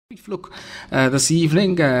Brief look this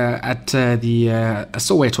evening at the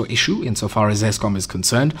Soweto issue insofar as ESKOM is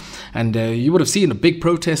concerned. And you would have seen a big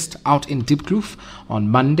protest out in Diepkloof on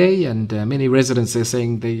Monday, and many residents are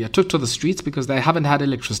saying they took to the streets because they haven't had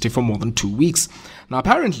electricity for more than 2 weeks. Now,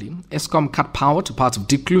 apparently, ESKOM cut power to parts of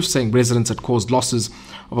Diepkloof, saying residents had caused losses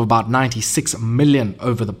of about 96 million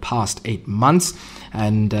over the past 8 months.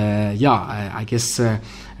 And I guess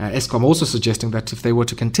ESKOM also suggesting that if they were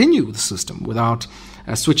to continue the system without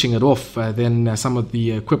switching it off, then some of the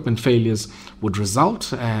equipment failures would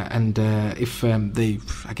result. And if they,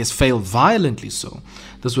 I guess, fail violently so,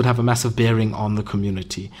 this would have a massive bearing on the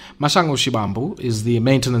community. Mashangu Xivambu is the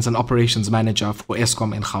Maintenance and Operations Manager for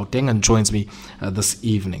ESKOM in Gauteng and joins me this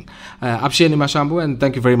evening. Absheni Mashangu, and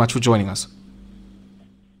thank you very much for joining us.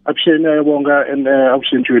 Absheni Ayabonga, and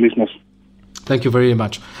Absheni to your listeners. Thank you very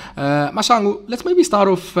much. Mashangu, let's maybe start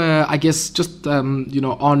off, just, on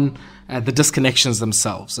the disconnections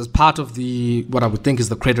themselves as part of what I would think is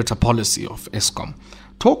the creditor policy of ESKOM.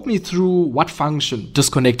 Talk me through what function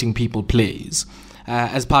disconnecting people plays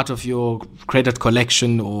as part of your credit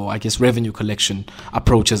collection or, I guess, revenue collection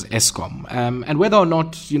approach as ESKOM. And whether or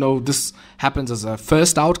not, this happens as a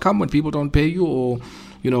first outcome when people don't pay you, or,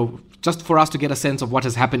 just for us to get a sense of what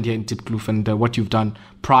has happened here in Diepkloof and what you've done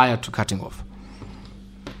prior to cutting off.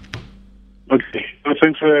 Okay,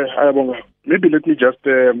 thanks, Ayabonga. Maybe let me just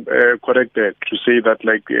correct that to say that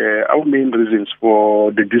our main reasons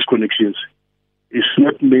for the disconnections is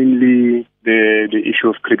not mainly the issue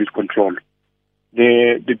of credit control.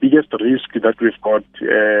 The biggest risk that we've got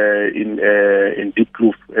in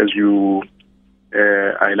Diepkloof, as you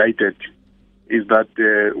highlighted, is that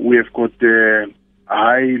we have got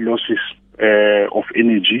high losses of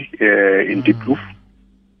energy in Diepkloof.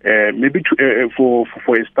 Maybe for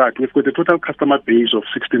a start, we've got a total customer base of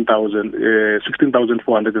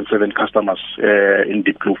 16,407 customers in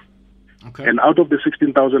Diepkloof. Okay. And out of the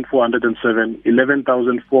 16,407,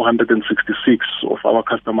 11,466 of our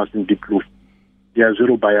customers in Diepkloof, they are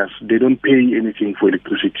zero buyers. They don't pay anything for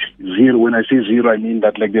electricity. Zero. When I say zero, I mean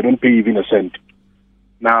that they don't pay even a cent.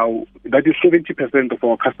 Now, that is 70% of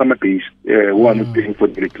our customer base who are not paying for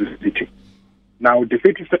the electricity. Now, the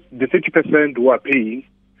 30% who are paying,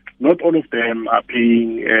 not all of them are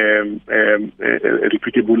paying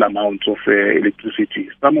reputable amounts of electricity.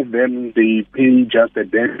 Some of them, they pay just a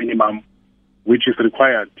bare minimum, which is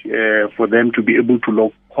required for them to be able to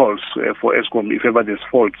log calls for ESKOM if ever there's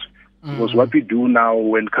faults. Because what we do now,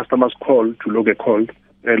 when customers call to log a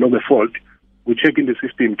fault, we check in the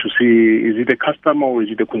system to see, is it a customer or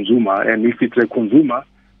is it a consumer? And if it's a consumer,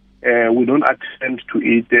 we don't attend to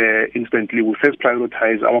it instantly. We first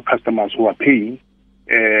prioritize our customers who are paying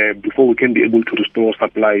before we can be able to restore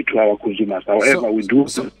supply to our consumers. However, we do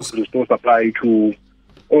restore supply to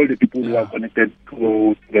all the people who are connected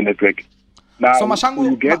to the network. Now, so Mashangu,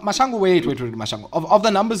 wait, Mashangu. Of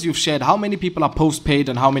the numbers you've shared, how many people are postpaid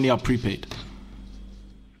and how many are prepaid?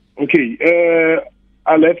 Okay,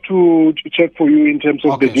 I'll have to check for you in terms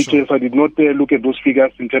of the details. Sure. I did not look at those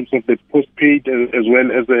figures in terms of the postpaid as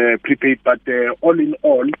well as prepaid, but all in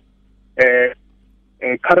all,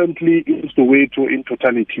 currently in Soweto in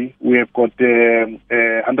totality, we have got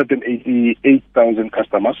 188,000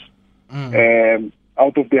 customers.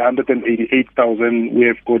 Out of the 188,000, we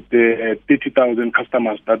have got 30,000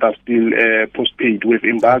 customers that are still postpaid. We've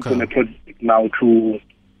embarked on a project now to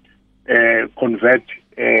convert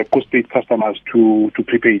postpaid customers to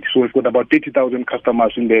prepaid. So we've got about 30,000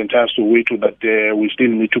 customers in the entire Soweto that we still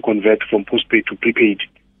need to convert from postpaid to prepaid.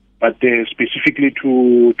 But specifically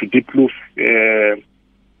to Diepkloof,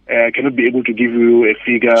 I cannot be able to give you a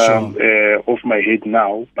figure off my head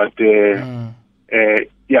now, but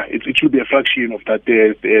it should be a fraction of that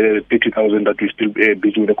 30,000 that we still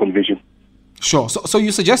busy with the conversion. Sure. So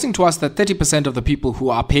you're suggesting to us that 30% of the people who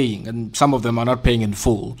are paying, and some of them are not paying in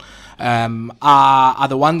full, are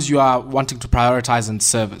the ones you are wanting to prioritize and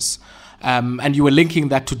service. And you were linking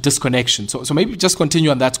that to disconnection. So maybe just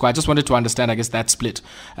continue on that score. I just wanted to understand, I guess, that split.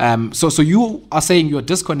 So you are saying you're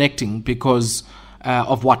disconnecting because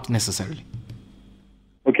of what necessarily?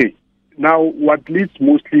 Okay. Now, what leads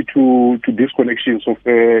mostly to disconnections of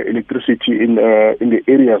electricity in the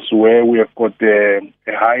areas where we have got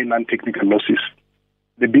high non-technical losses.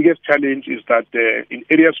 The biggest challenge is that in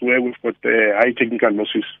areas where we've got high technical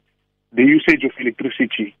losses, the usage of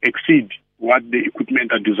electricity exceeds what the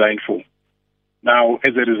equipment are designed for. Now,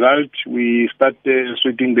 as a result, we start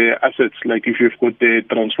sweating the assets. Like if you've got the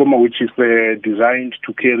transformer, which is designed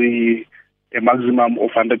to carry a maximum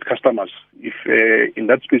of 100 customers. If in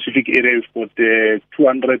that specific area you've got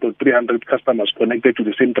 200 or 300 customers connected to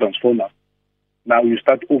the same transformer, now you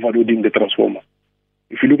start overloading the transformer.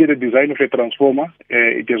 If you look at the design of a transformer,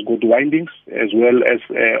 it has got windings as well as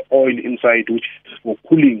oil inside, which is for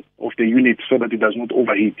cooling of the unit so that it does not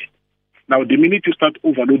overheat. Now, the minute you start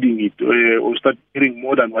overloading it or start carrying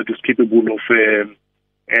more than what is capable of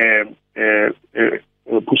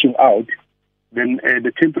pushing out, then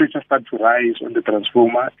the temperature starts to rise on the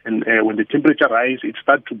transformer. And when the temperature rises, it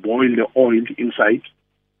starts to boil the oil inside.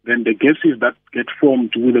 Then the gases that get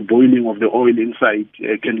formed with the boiling of the oil inside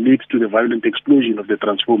can lead to the violent explosion of the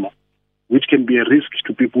transformer, which can be a risk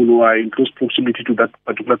to people who are in close proximity to that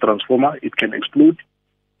particular transformer. It can explode,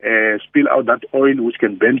 spill out that oil, which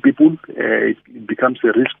can burn people. It becomes a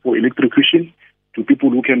risk for electrocution to people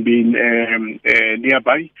who can be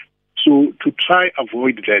nearby. So to try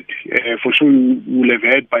avoid that, for sure you will have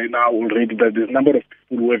heard by now already that there's a number of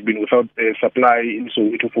people who have been without supply in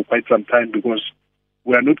Soweto for quite some time because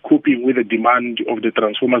we are not coping with the demand of the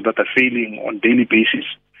transformers that are failing on daily basis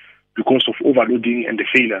because of overloading and the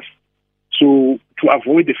failures. So to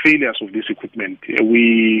avoid the failures of this equipment,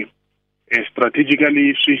 we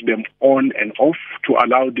strategically switch them on and off to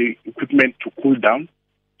allow the equipment to cool down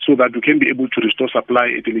so that we can be able to restore supply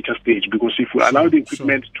at a later stage. Because if we allow the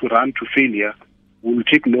equipment to run to failure, it will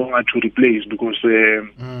take longer to replace because we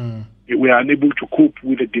are unable to cope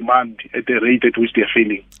with the demand at the rate at which they are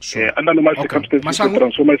failing. Under normal circumstances, the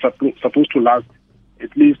transformer is supposed to last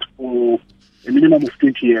at least for a minimum of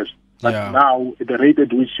 20 years. But now, at the rate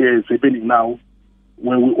at which it's happening now,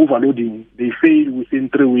 when we're overloading, they fail within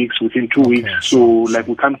 3 weeks, within 2 weeks. So,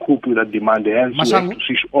 we can't cope with that demand. Hence, we have to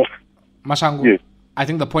switch off. Mashangu, yes. I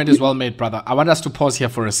think the point is well made, brother. I want us to pause here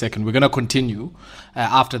for a second. We're going to continue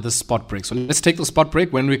after this spot break. So let's take the spot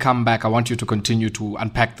break. When we come back, I want you to continue to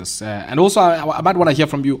unpack this. And also, I might want to hear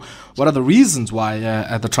from you, what are the reasons why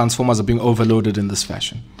the transformers are being overloaded in this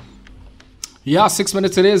fashion? 6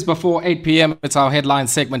 minutes it is before 8 p.m. It's our headline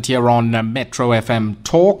segment here on Metro FM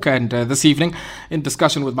Talk. And this evening, in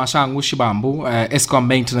discussion with Mashangu Xivambu, ESKOM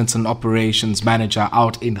Maintenance and Operations Manager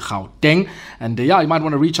out in Gauteng. And you might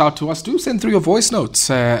want to reach out to us. Do send through your voice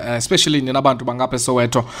notes, especially in Nabantu Bangape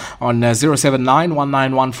Soweto on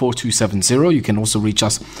 079-191-4270. You can also reach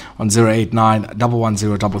us on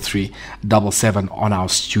 089-110-3377 on our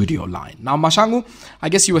studio line. Now, Mashangu, I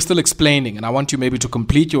guess you were still explaining, and I want you maybe to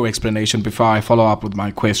complete your explanation before I follow up with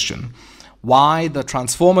my question. Why the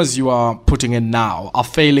transformers you are putting in now are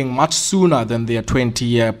failing much sooner than their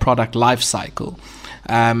 20-year product life cycle.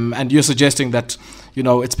 And you're suggesting that,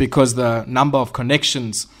 it's because the number of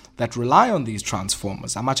connections that rely on these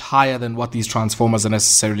transformers are much higher than what these transformers are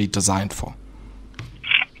necessarily designed for.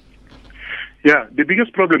 Yeah, the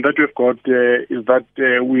biggest problem that we've got is that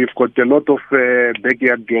we've got a lot of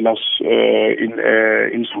backyard dwellers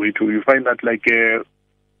in Soweto. You find that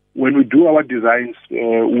when we do our designs, we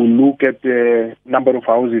look at the number of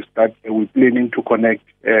houses that we're planning to connect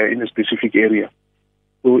in a specific area.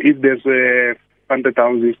 So if there's 100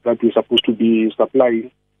 houses that we're supposed to be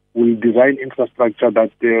supplying, we'll design infrastructure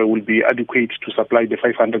that will be adequate to supply the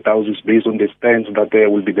 500 houses based on the stands that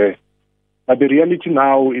will be there. But the reality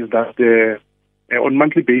now is that on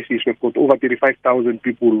monthly basis, we've got over 35,000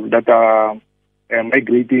 people that are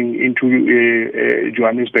migrating into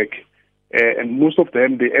Johannesburg. And most of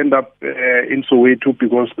them, they end up in Soweto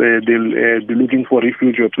because they'll be looking for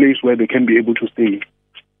refuge or a place where they can be able to stay.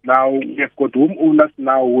 Now, we have got homeowners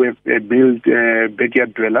now who have built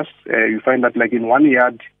backyard dwellers. You find that in one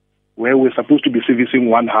yard where we're supposed to be servicing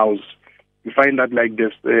one house, you find that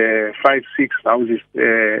there's 5-6 houses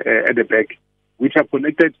at the back, which are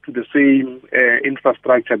connected to the same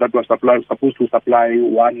infrastructure that was supposed to supply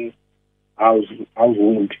one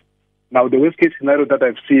household. Now, the worst-case scenario that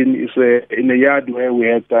I've seen is in a yard where we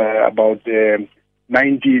had about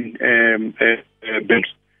 19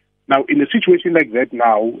 beds. Now, in a situation like that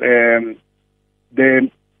now,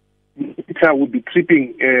 the meter would be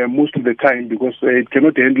tripping most of the time because it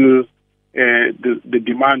cannot handle the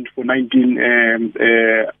demand for 19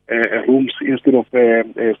 rooms instead of a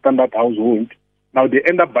standard household. Now, they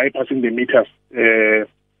end up bypassing the meters.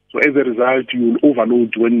 So as a result, you will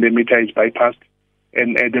overload when the meter is bypassed.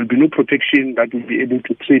 And there'll be no protection that will be able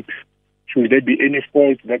to trip should there be any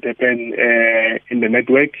faults that happen in the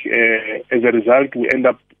network. As a result, we end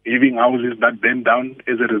up having houses that burn down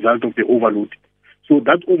as a result of the overload. So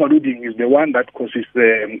that overloading is the one that causes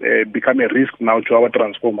become a risk now to our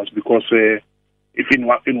transformers because if in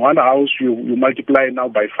one house you multiply now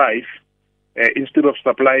by 5, instead of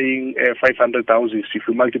supplying 500 houses, if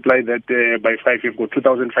you multiply that by 5, you've got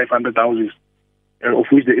 2,500 houses.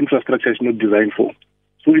 Of which the infrastructure is not designed for.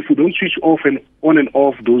 So if we don't switch off and on and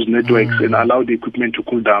off those networks and allow the equipment to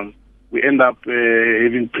cool down, we end up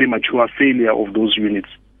having premature failure of those units.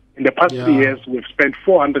 In the past 3 years, we've spent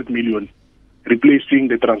 400 million replacing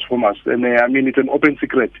the transformers. And I mean, it's an open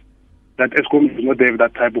secret that ESKOM does not have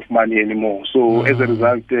that type of money anymore. So as a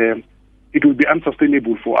result, it will be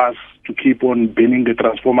unsustainable for us to keep on burning the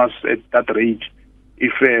transformers at that rate.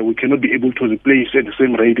 If we cannot be able to replace at the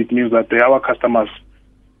same rate, it means that our customers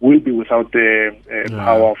will be without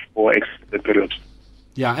power for extended periods.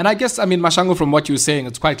 Yeah, and I guess, I mean, Mashangu, from what you're saying,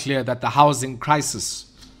 it's quite clear that the housing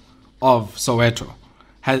crisis of Soweto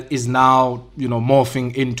is now,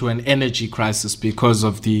 morphing into an energy crisis because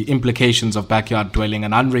of the implications of backyard dwelling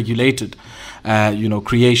and unregulated,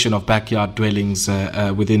 creation of backyard dwellings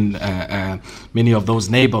within many of those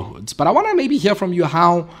neighborhoods. But I want to maybe hear from you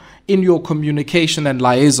how, in your communication and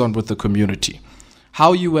liaison with the community,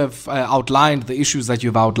 how you have outlined the issues that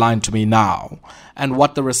you've outlined to me now, and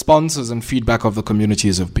what the responses and feedback of the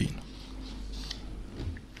communities have been.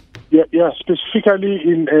 Yeah. Specifically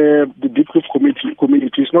in the Diepkloof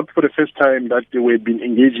community, it's not for the first time that we've been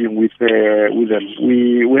engaging with them.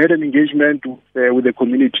 We had an engagement with the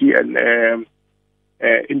community and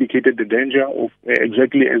indicated the danger of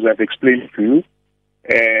exactly as I've explained to you,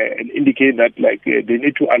 and indicate that they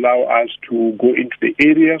need to allow us to go into the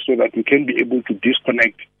area so that we can be able to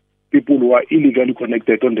disconnect people who are illegally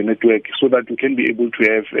connected on the network, so that we can be able to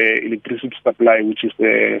have electricity supply which is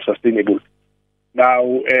sustainable. Now,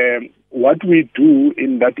 what we do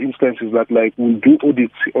in that instance is that we'll do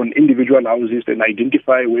audits on individual houses and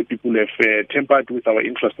identify where people have tampered with our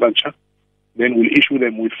infrastructure. Then we'll issue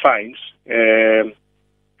them with fines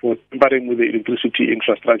for tampering with the electricity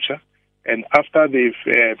infrastructure. And after they've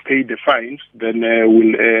paid the fines, then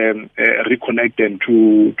we'll reconnect them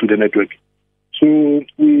to the network. So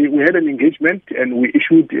we had an engagement and we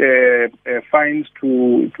issued fines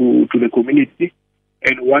to the community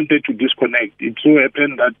and wanted to disconnect. It so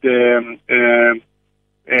happened that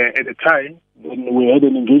at the time, when we had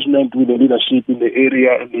an engagement with the leadership in the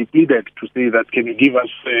area, and they pleaded to say that, can you give us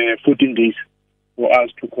 14 days for us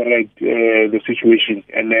to correct the situation?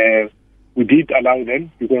 And we did allow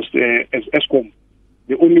them, because as ESKOM,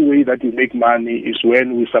 the only way that we make money is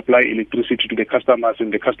when we supply electricity to the customers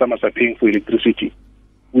and the customers are paying for electricity.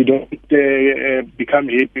 We don't become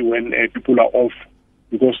happy when people are off,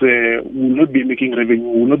 because we will not be making revenue,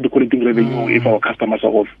 we will not be collecting revenue if our customers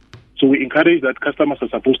are off. So we encourage that customers are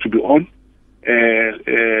supposed to be on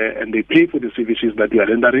and they pay for the services that we are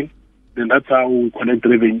rendering. Then that's how we connect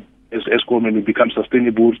revenue as ESKOM, and we become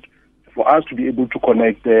sustainable for us to be able to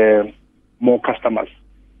connect more customers.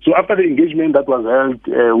 So after the engagement that was held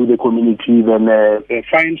with the community, then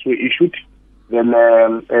fines were issued. Then,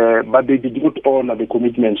 but they did not honor the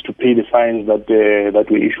commitments to pay the fines that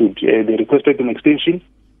were issued. They requested an extension.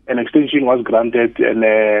 An extension was granted,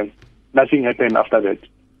 and nothing happened after that.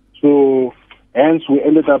 So, hence, we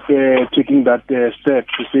ended up taking that step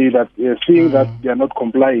to say that, seeing that they are not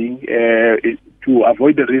complying, to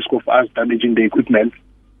avoid the risk of us damaging the equipment,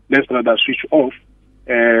 let's rather switch off.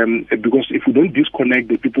 Because if we don't disconnect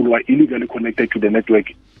the people who are illegally connected to the network,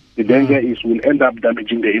 the danger is we'll end up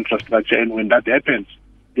damaging the infrastructure, and when that happens,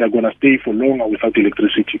 they are going to stay for longer without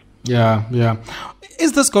electricity. Yeah.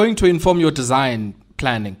 Is this going to inform your design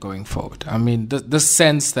planning going forward? I mean, the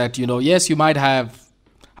sense that, yes, you might have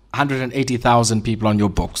 180,000 people on your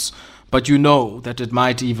books, but that it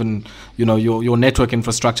might even, your network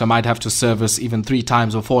infrastructure might have to service even 3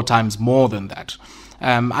 times or 4 times more than that.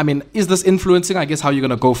 I mean, is this influencing, I guess, how you're going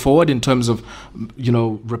to go forward in terms of,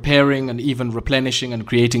 repairing and even replenishing and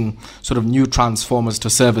creating sort of new transformers to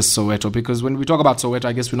service Soweto? Because when we talk about Soweto,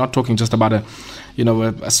 I guess we're not talking just about a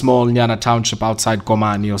small Nyana township outside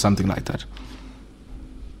Komani or something like that.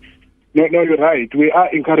 No, you're right. We are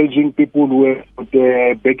encouraging people who have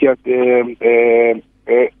the backyard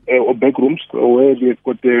or back rooms, where they've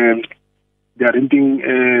got they are renting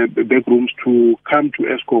back rooms, to come to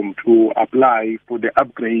ESKOM to apply for the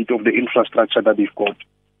upgrade of the infrastructure that they've got.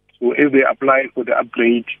 So if they apply for the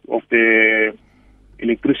upgrade of the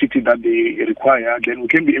electricity that they require, then we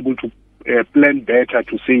can be able to plan better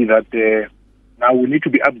to say that now we need to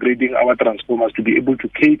be upgrading our transformers to be able to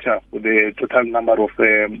cater for the total number of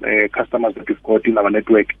customers that we've got in our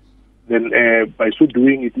network. Then by so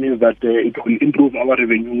doing, it means that it will improve our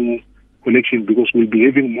revenue collection, because we'll be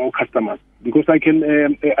having more customers. Because I can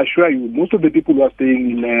assure you, most of the people who are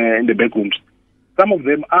staying in the back rooms, some of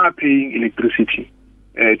them are paying electricity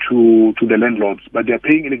to the landlords, but they are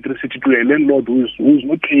paying electricity to a landlord who's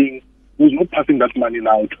not passing that money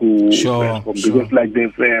now to ESKOM, because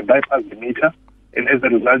they've bypassed the meter, and as a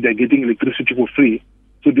result they're getting electricity for free.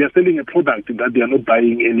 So they are selling a product that they are not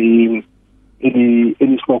buying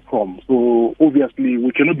any stock from. So obviously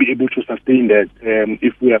we cannot be able to sustain that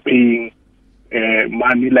if we are paying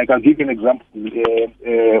money. Like I'll give you an example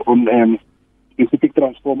on specific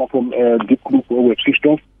transformer from Diepkloof where we've switched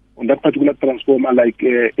off. On that particular transformer, like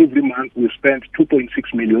every month we spend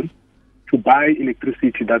 2.6 million to buy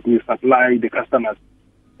electricity that we supply the customers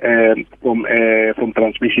from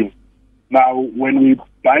transmission. Now, when we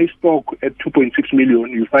buy stock at 2.6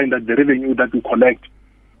 million, you find that the revenue that we collect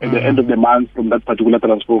at the end of the month from that particular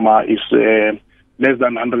transformer is less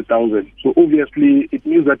than 100,000. So obviously, it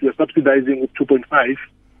means that you're subsidizing with 2.5.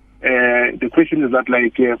 The question is that,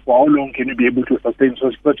 like, for how long can you be able to sustain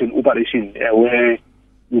such an operation where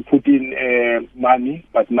you put in money,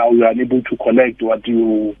 but now you are unable to collect what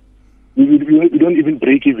you don't even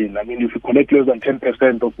break even. I mean, if you collect less than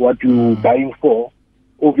 10% of what you're buying for,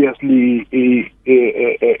 obviously,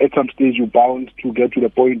 at some stage you're bound to get to the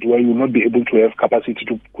point where you'll not be able to have capacity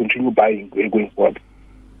to continue buying going forward.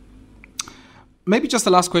 Maybe just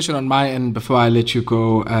the last question on my end before I let you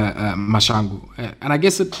go, Mashangu. And I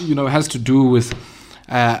guess it has to do with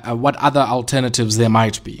what other alternatives there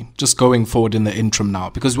might be just going forward in the interim now.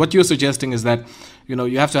 Because what you're suggesting is that,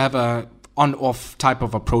 you have to have a on-off type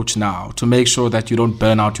of approach now to make sure that you don't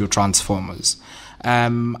burn out your transformers.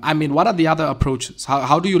 I mean, what are the other approaches?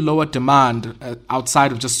 How do you lower demand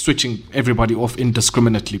outside of just switching everybody off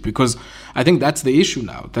indiscriminately? Because I think that's the issue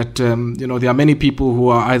now, that, there are many people who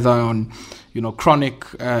are either on, chronic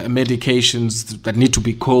medications that need to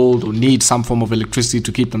be cold or need some form of electricity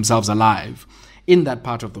to keep themselves alive in that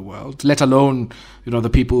part of the world, let alone, the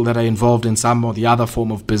people that are involved in some or the other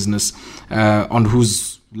form of business on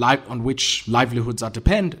which livelihoods are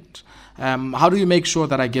dependent. How do you make sure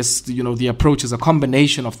that, I guess, the approach is a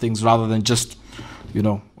combination of things rather than just,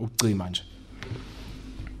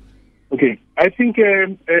 Okay, I think,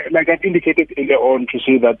 like I've indicated earlier on, to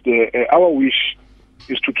say that our wish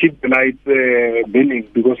is to keep the lights burning,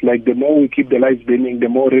 because, like, the more we keep the lights burning, the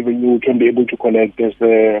more revenue we can be able to collect as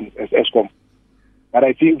ESKOM. But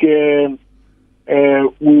I think we're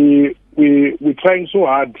trying so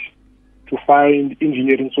hard to find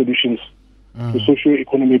engineering solutions to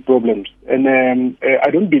socio-economic problems. And I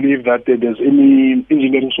don't believe that there's any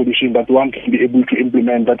engineering solution that one can be able to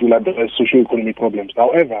implement that will address socio-economic problems.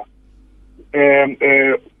 However,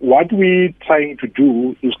 what we're trying to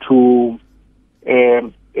do is to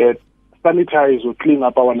sanitize or clean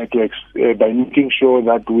up our networks by making sure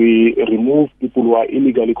that we remove people who are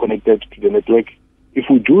illegally connected to the network. If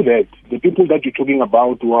we do that, the people that you're talking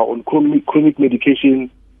about who are on chronic medication,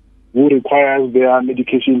 who requires their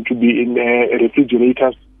medication to be in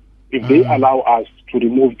refrigerators, if they allow us to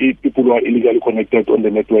remove people who are illegally connected on the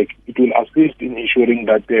network, it will assist in ensuring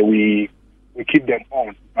that we keep them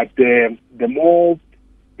on. But the more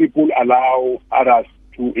people allow others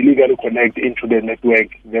to illegally connect into the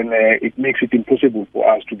network, then it makes it impossible for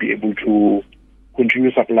us to be able to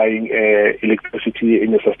continue supplying electricity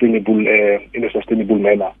in a sustainable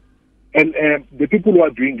manner. And the people who are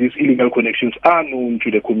doing these illegal connections are known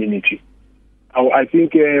to the community. I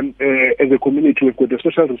think as a community, we've got a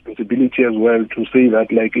social responsibility as well to say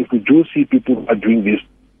that, like, if we do see people who are doing this,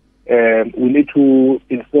 we need to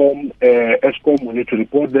inform ESKOM, we need to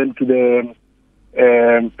report them to the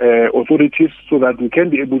authorities so that we can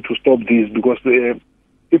be able to stop this, because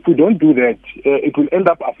if we don't do that, it will end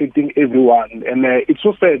up affecting everyone. And it's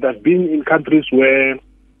so sad that being in countries where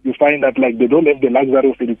you find that, like, they don't have the luxury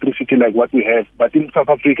of electricity like what we have, but in South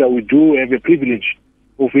Africa we do have a privilege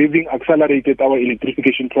of having accelerated our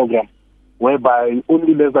electrification program, whereby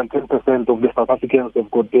only less than 10% of the South Africans have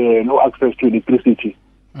got no access to electricity.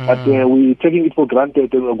 But we're taking it for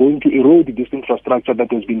granted, and we're going to erode this infrastructure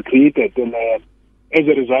that has been created, and as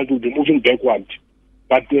a result we'll be moving backward.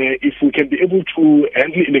 But if we can be able to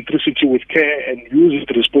handle electricity with care and use it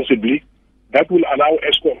responsibly, that will allow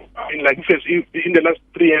ESKOM. I mean, like, if in the last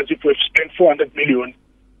 3 years, if we've spent 400 million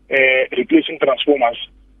replacing transformers,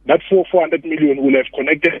 that 400 million will have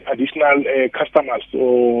connected additional customers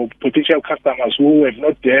or potential customers who have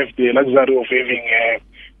not have the luxury of having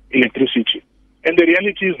electricity. And the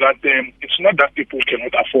reality is that it's not that people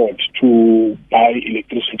cannot afford to buy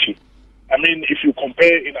electricity. I mean, if you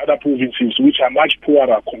compare in other provinces which are much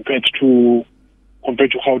poorer compared to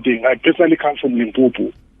Gauteng, I personally come from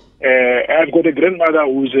Limpopo. I've got a grandmother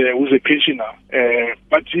who's a pensioner,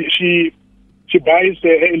 but she buys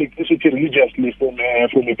electricity religiously from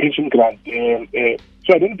a pension grant.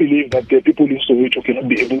 So I don't believe that the people in Soweto cannot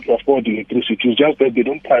be able to afford electricity. It's just that they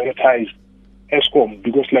don't prioritize ESKOM,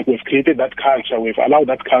 because, like, we've created that culture, we've allowed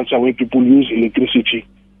that culture where people use electricity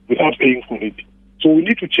without paying for it. So we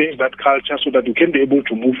need to change that culture so that we can be able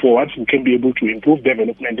to move forward, we can be able to improve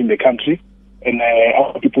development in the country, and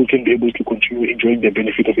our people can be able to continue enjoying the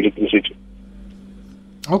benefit of electricity.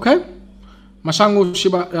 Okay. Mashangu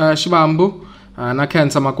Xivambu,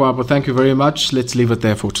 Nakensa Makwabo, thank you very much. Let's leave it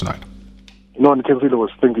there for tonight. No,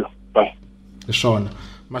 thank you. Bye. Sean.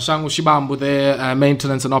 Mashangu Xivambu, the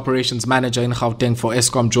maintenance and operations manager in Gauteng for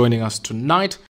ESKOM, joining us tonight.